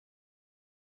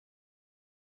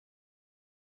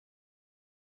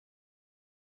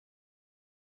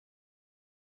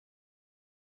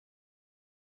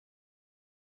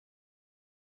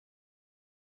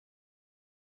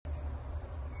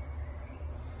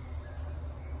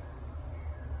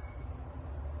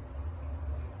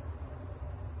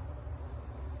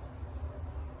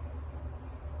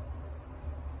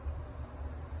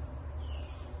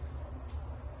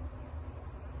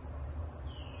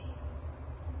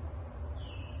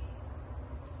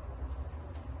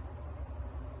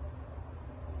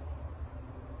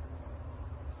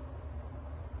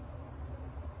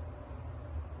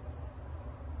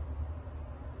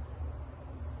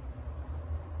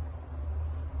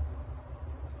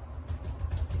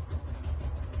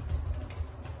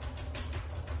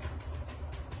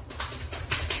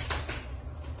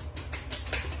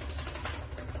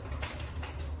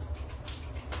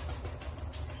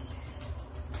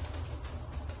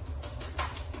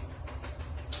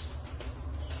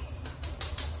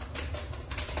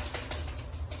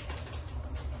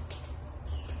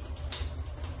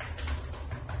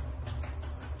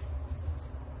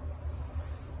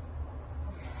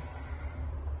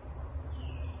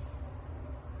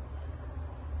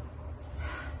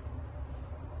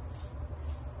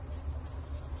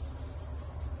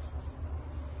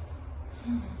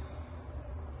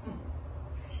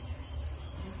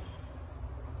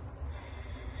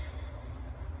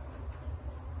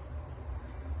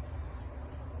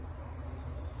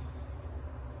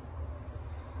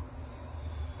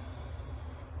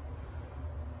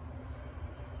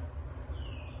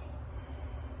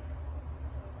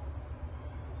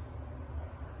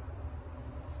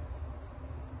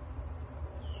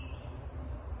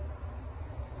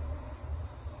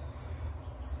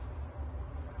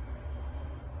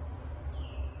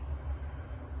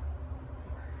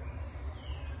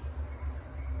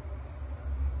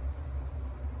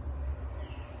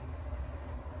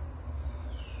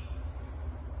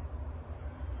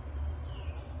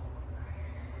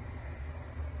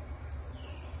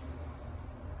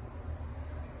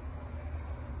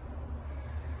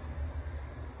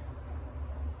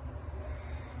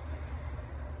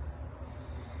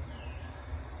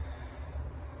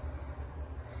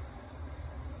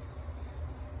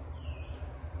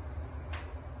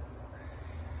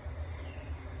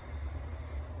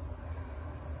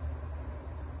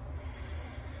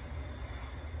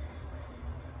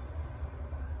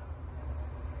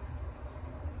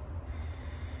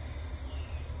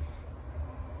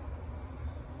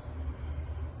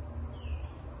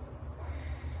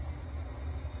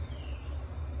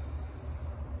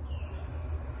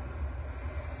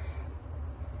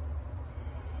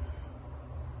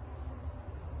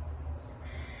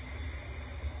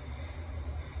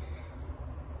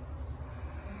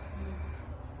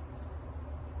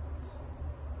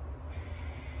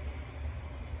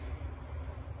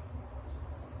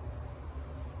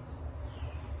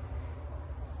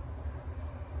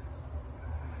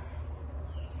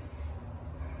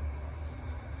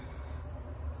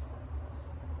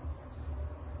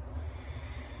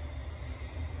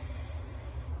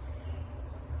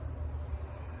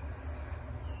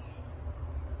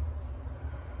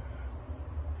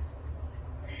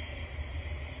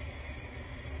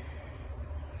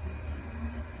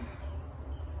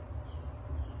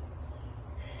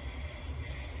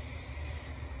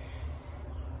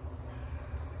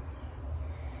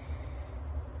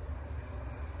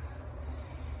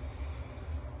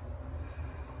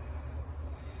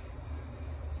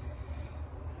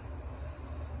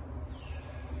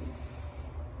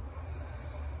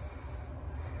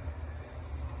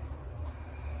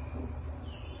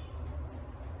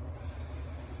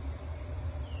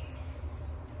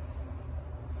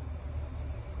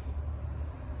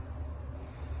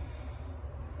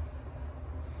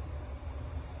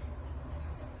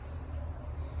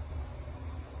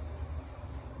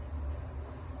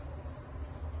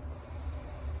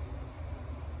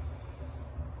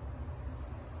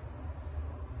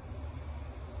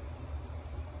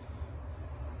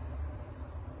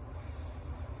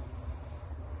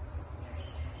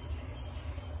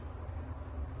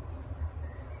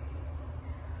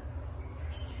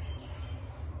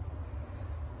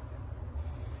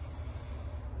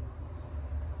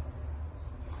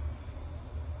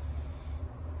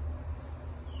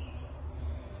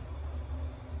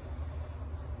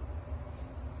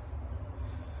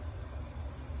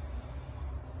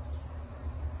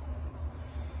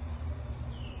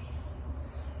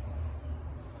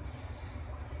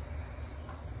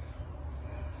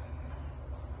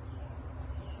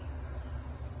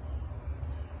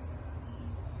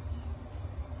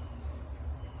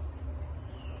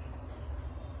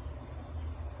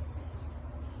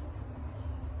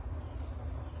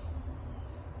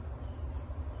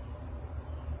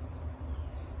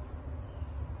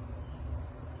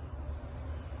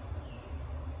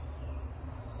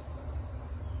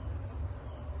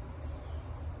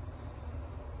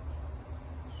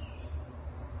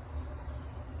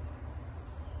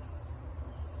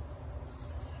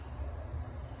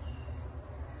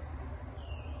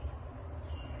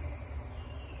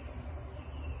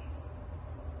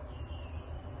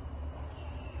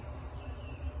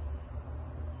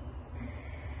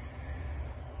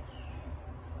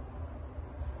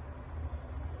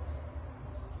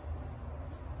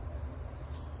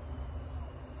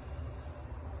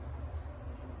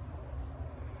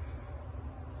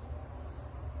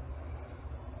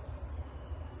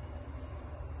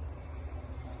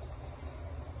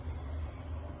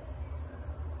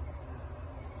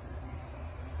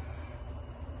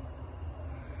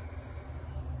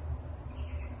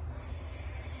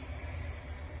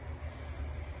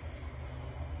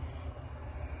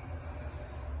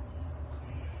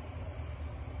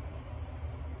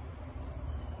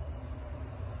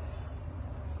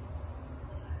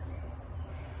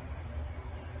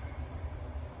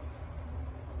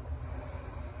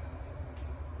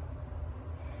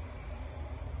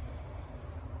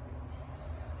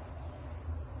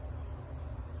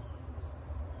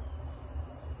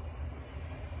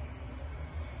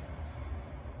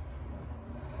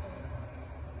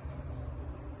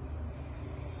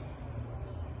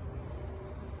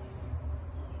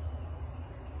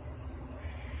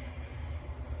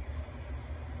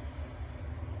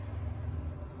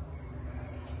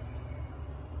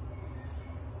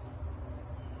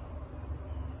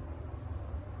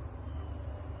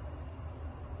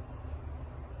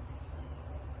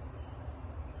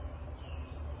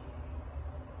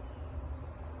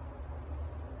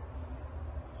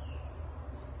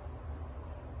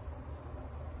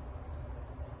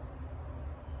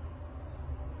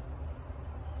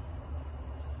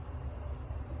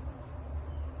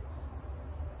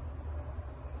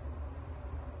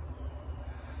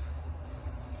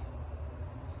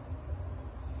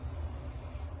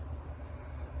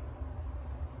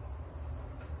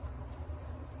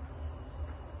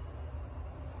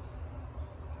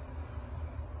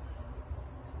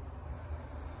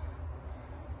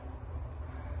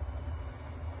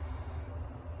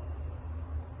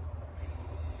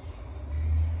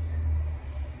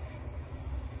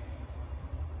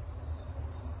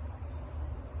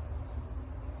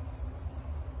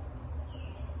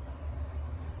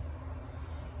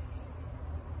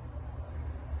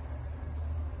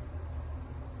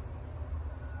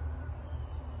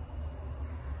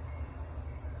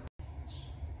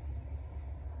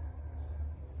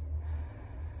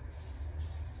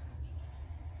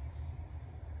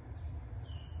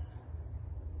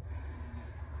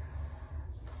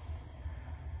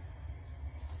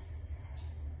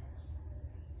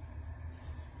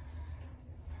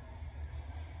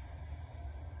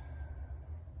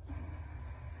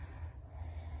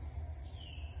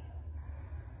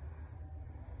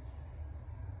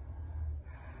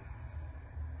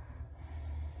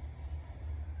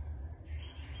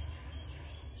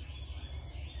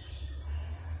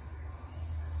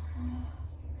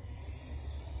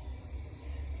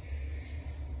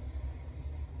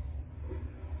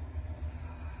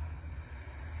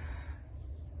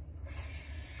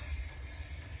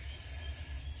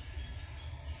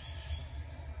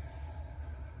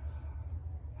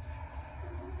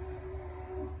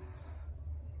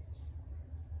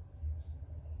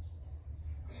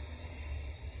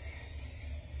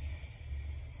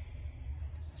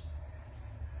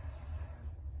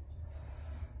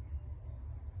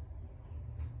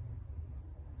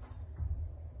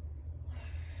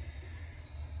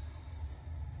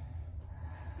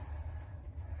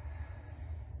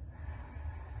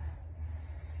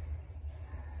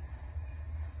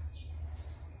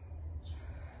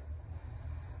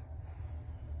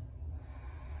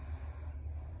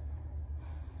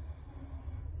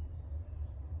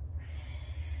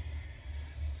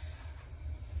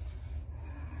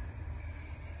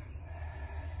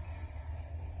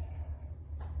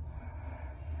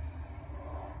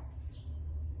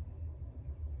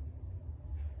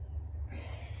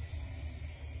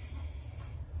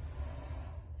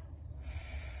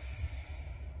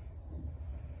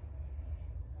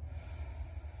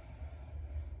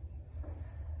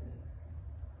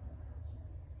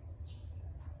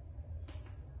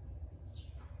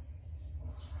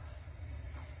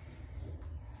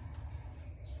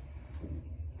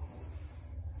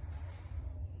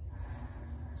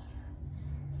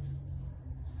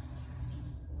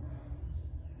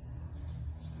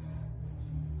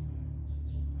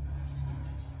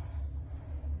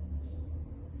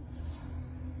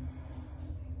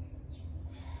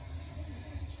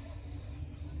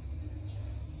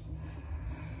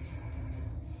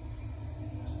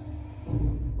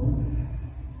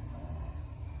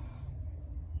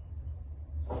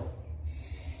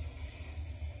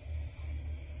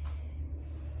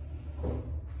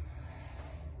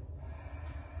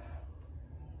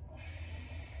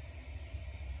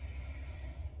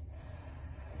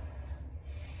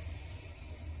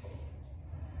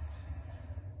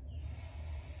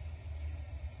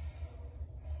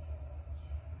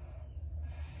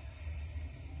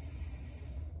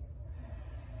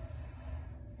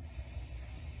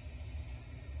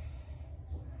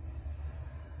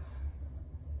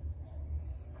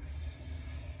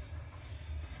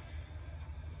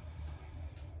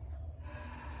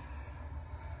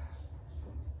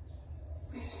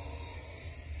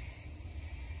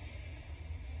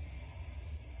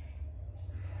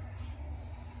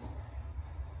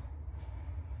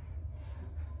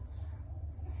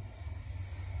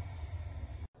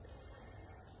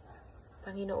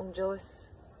Panginoong Diyos,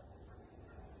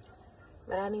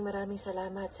 maraming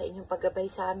salamat sa inyong paggabay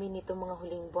sa amin nitong mga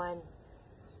huling buwan.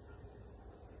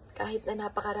 Kahit na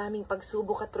napakaraming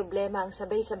pagsubok at problema ang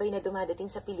sabay-sabay na dumadating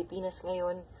sa Pilipinas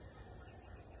ngayon,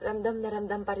 ramdam na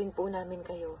ramdam pa rin po namin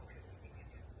kayo.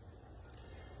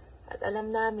 At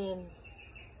alam namin,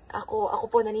 ako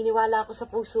po naniniwala ako sa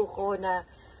puso ko na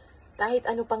kahit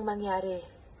ano pang mangyari,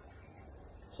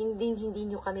 hindi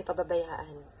nyo kami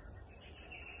pababayaan.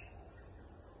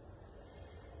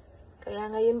 Kaya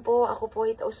ngayon po, ako po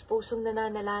ay taus-pusong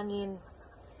nananalangin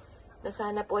na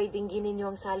sana po ay dingginin niyo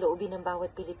ang saloobin ng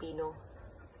bawat Pilipino.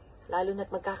 Lalo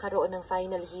na't magkakaroon ng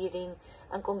final hearing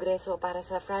ang Kongreso para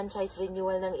sa franchise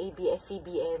renewal ng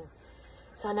ABS-CBN.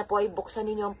 Sana po ay buksan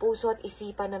ninyo ang puso at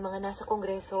isipan ng mga nasa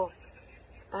Kongreso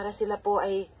para sila po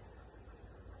ay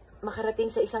makarating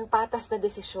sa isang patas na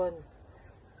desisyon.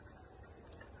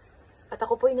 At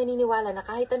ako po ay naniniwala na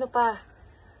kahit ano pa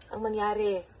ang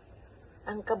mangyari,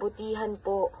 ang kabutihan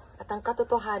po at ang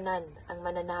katotohanan ang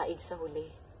mananaig sa huli.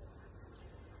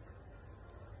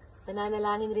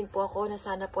 Nananalangin rin po ako na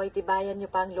sana po ay tibayan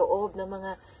niyo pa ang loob ng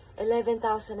mga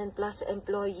 11,000 and plus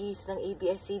employees ng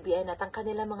ABS-CBN at ang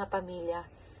kanilang mga pamilya.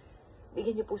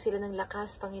 Bigyan niyo po sila ng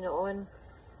lakas, Panginoon,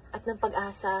 at ng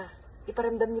pag-asa.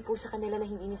 Iparamdam niyo po sa kanila na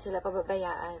hindi niyo sila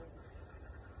pababayaan.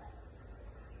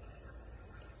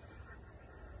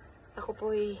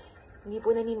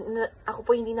 Ako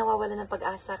po hindi nawawala ng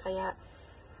pag-asa, kaya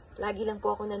lagi lang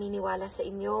po ako naniniwala sa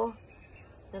inyo,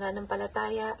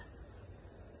 nananampalataya,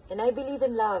 and I believe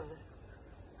in love,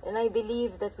 and I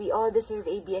believe that we all deserve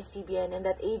ABS-CBN and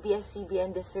that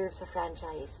ABS-CBN deserves a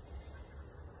franchise.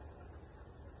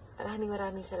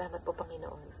 Maraming salamat po,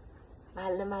 Panginoon.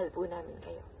 Mahal na mahal po namin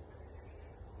kayo.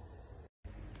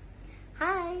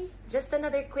 Hi! Just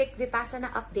another quick Vipassana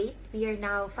update. We are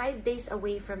now 5 days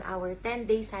away from our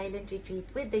 10-day silent retreat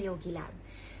with the Yogi Lab.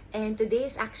 And today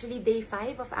is actually day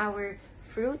 5 of our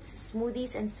fruits,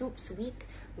 smoothies, and soups week,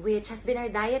 which has been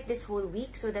our diet this whole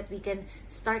week so that we can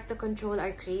start to control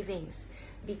our cravings.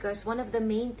 because one of the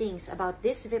main things about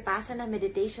this Vipassana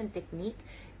meditation technique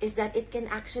is that it can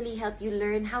actually help you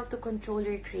learn how to control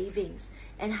your cravings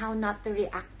and how not to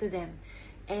react to them.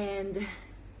 And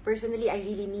personally, I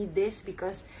really need this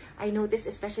because I noticed,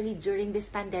 especially during this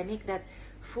pandemic, that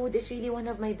food is really one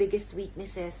of my biggest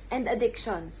weaknesses and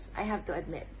addictions, I have to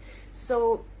admit.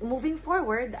 So moving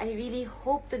forward, I really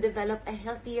hope to develop a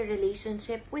healthier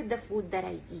relationship with the food that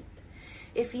I eat.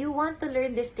 If you want to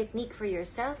learn this technique for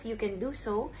yourself, you can do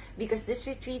so because this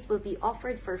retreat will be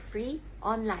offered for free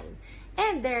online.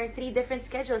 And there are 3 different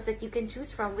schedules that you can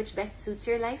choose from which best suits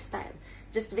your lifestyle.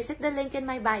 Just visit the link in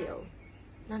my bio.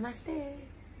 Namaste!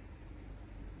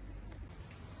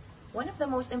 One of the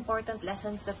most important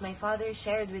lessons that my father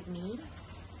shared with me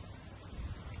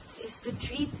is to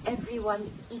treat everyone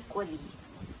equally.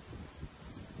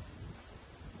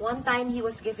 One time he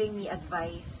was giving me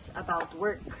advice about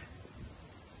work.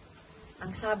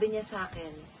 Ang sabi niya sa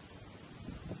akin,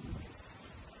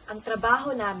 ang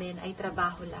trabaho namin ay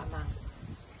trabaho lamang.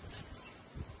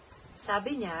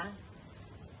 Sabi niya,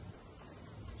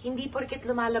 hindi porket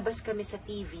lumalabas kami sa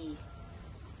TV,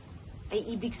 ay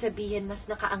ibig sabihin mas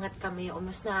nakaangat kami o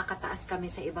mas nakakataas kami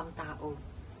sa ibang tao.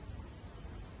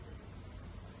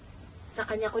 Sa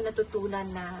kanya ko natutunan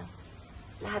na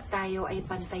lahat tayo ay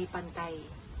pantay-pantay.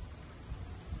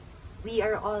 We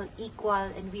are all equal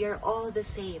and we are all the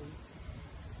same.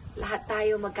 Lahat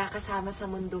tayo magkakasama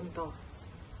sa mundong to.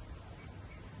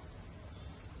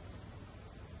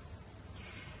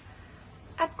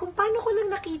 At kung paano ko lang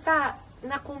nakita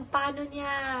na kung paano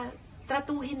niya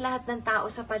tratuhin lahat ng tao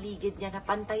sa paligid niya na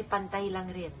pantay-pantay lang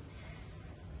rin.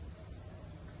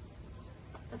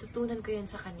 Natutunan ko yun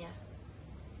sa kanya.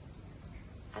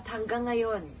 At hanggang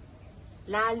ngayon,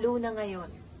 lalo na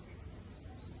ngayon,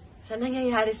 sa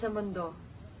nangyayari sa mundo,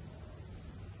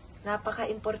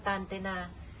 napaka-importante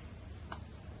na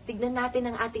tignan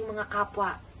natin ang ating mga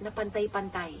kapwa na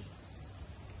pantay-pantay.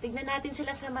 Tignan natin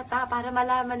sila sa mata para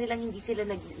malaman nilang hindi sila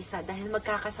nag-iisa dahil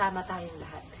magkakasama tayong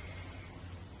lahat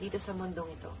dito sa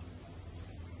mundong ito.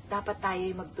 Dapat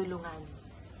tayo'y magtulungan,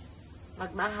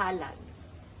 magmahalan,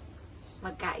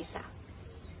 magkaisa.